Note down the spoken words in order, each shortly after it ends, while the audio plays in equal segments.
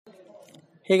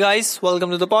Hey guys, welcome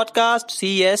to the podcast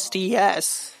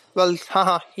CSTS. Well,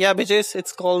 haha, yeah, bitches,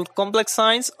 it's called Complex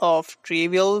Science of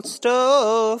Trivial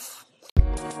Stuff.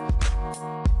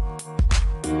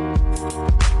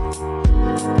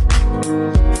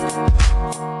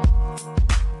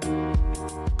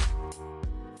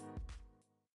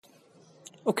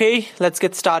 Okay, let's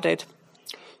get started.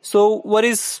 So, what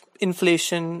is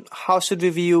inflation? How should we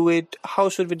view it? How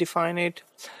should we define it?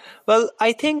 Well,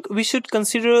 I think we should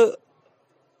consider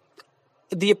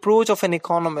the approach of an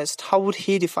economist. How would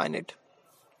he define it?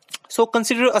 So,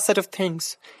 consider a set of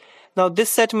things. Now,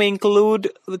 this set may include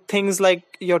things like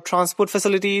your transport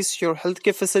facilities, your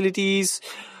healthcare facilities,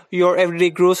 your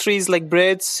everyday groceries like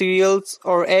bread, cereals,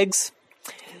 or eggs.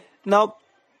 Now,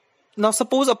 now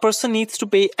suppose a person needs to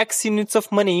pay X units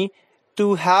of money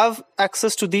to have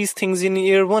access to these things in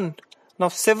year one. Now,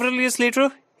 several years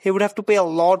later, he would have to pay a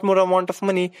lot more amount of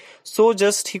money so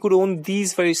just he could own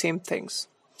these very same things.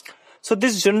 So,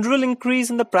 this general increase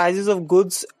in the prices of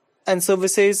goods and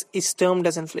services is termed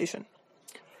as inflation.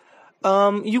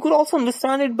 You could also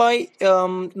understand it by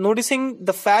noticing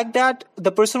the fact that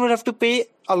the person would have to pay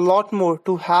a lot more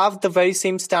to have the very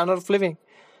same standard of living.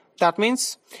 That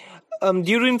means,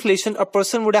 due to inflation, a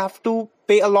person would have to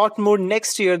pay a lot more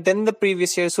next year than the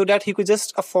previous year so that he could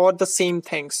just afford the same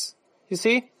things. You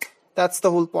see, that's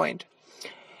the whole point.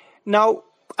 Now,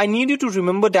 I need you to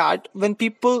remember that when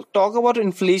people talk about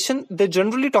inflation, they're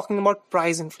generally talking about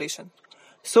price inflation.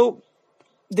 So,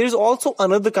 there's also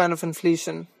another kind of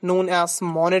inflation known as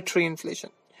monetary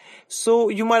inflation. So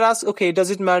you might ask, okay, does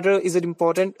it matter? Is it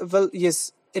important? Well,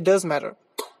 yes, it does matter.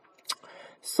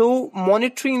 So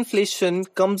monetary inflation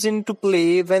comes into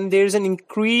play when there's an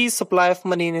increased supply of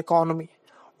money in economy,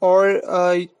 or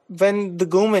when the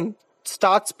government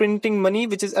starts printing money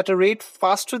which is at a rate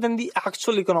faster than the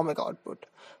actual economic output.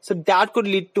 So that could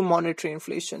lead to monetary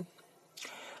inflation.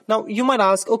 Now, you might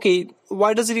ask, okay,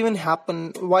 why does it even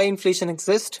happen? Why inflation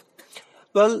exists?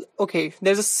 Well, okay,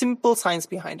 there's a simple science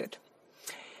behind it.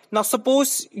 Now,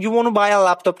 suppose you want to buy a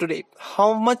laptop today.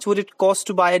 How much would it cost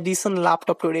to buy a decent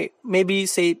laptop today? Maybe,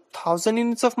 say, 1,000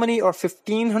 units of money or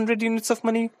 1,500 units of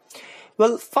money?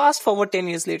 Well, fast forward 10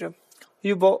 years later.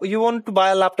 You want to buy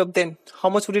a laptop then. How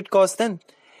much would it cost then?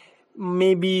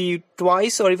 Maybe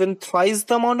twice or even thrice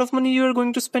the amount of money you are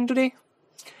going to spend today.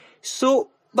 So,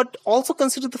 but also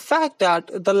consider the fact that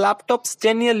the laptops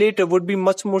 10 years later would be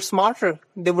much more smarter.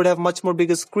 They would have much more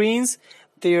bigger screens.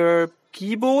 Their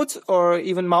keyboards or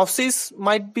even mouses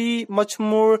might be much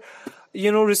more,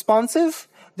 responsive.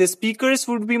 Their speakers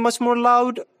would be much more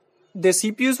loud. Their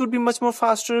CPUs would be much more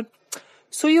faster.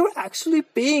 So you're actually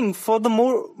paying for the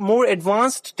more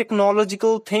advanced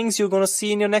technological things you're going to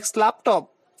see in your next laptop.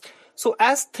 So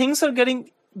as things are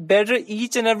getting better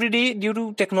each and every day due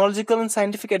to technological and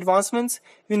scientific advancements,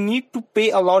 you need to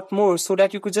pay a lot more so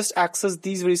that you could just access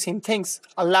these very same things.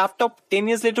 A laptop 10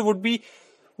 years later would be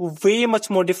way much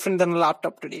more different than a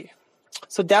laptop today.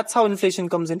 So that's how inflation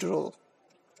comes into role.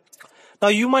 Now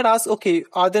you might ask, okay,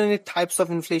 are there any types of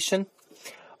inflation?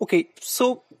 Okay,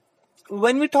 so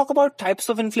when we talk about types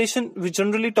of inflation, we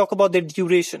generally talk about their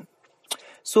duration.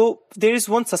 So there is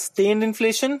one sustained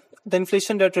inflation, the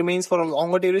inflation that remains for a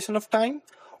longer duration of time,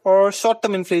 or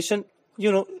short-term inflation,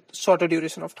 shorter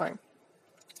duration of time.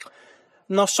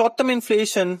 Now, short-term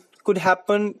inflation could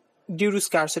happen due to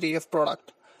scarcity of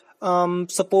product.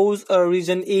 Suppose a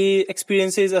region A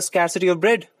experiences a scarcity of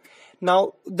bread.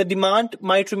 Now, the demand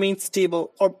might remain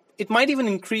stable, or it might even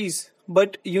increase,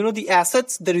 but the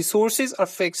assets, the resources are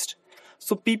fixed.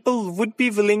 So people would be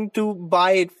willing to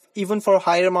buy it even for a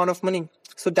higher amount of money.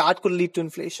 So that could lead to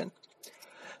inflation.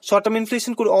 Short-term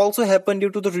inflation could also happen due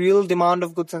to the real demand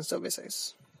of goods and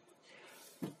services.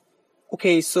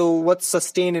 Okay, so what's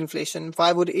sustained inflation?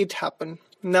 Why would it happen?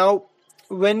 Now,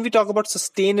 when we talk about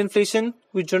sustained inflation,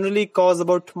 we generally cause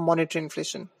about monetary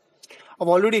inflation. I've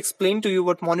already explained to you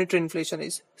what monetary inflation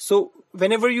is. So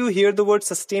whenever you hear the word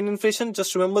sustained inflation,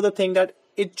 just remember the thing that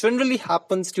it generally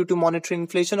happens due to monetary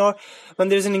inflation or when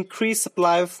there's an increased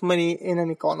supply of money in an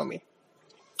economy.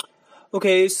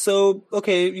 Okay,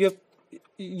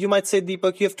 you might say,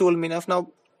 Deepak, you have told me enough.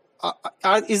 Now,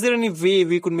 is there any way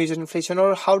we could measure inflation,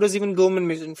 or how does even government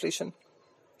measure inflation?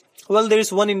 Well, there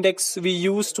is one index we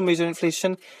use to measure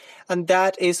inflation, and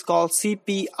that is called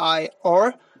CPI,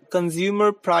 or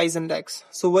Consumer Price Index.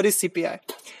 So what is CPI?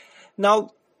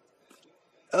 Now,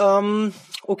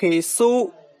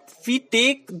 so we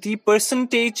take the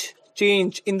percentage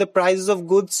change in the prices of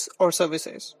goods or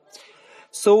services.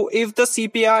 So if the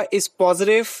CPI is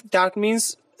positive, that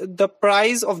means the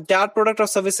price of that product or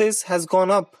services has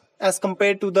gone up as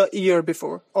compared to the year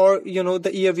before, or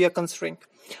the year we are considering.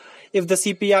 If the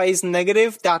CPI is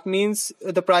negative, that means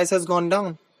the price has gone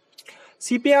down.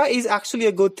 CPI is actually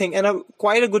a good thing and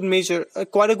quite a good measure,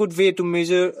 quite a good way to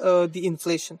measure the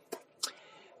inflation.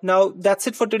 Now that's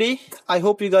it for today. I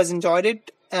hope you guys enjoyed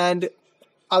it, and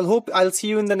I'll see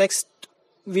you in the next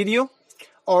video,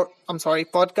 or I'm sorry,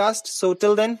 podcast. So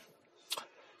till then,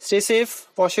 stay safe,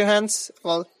 wash your hands.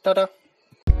 Well, tata.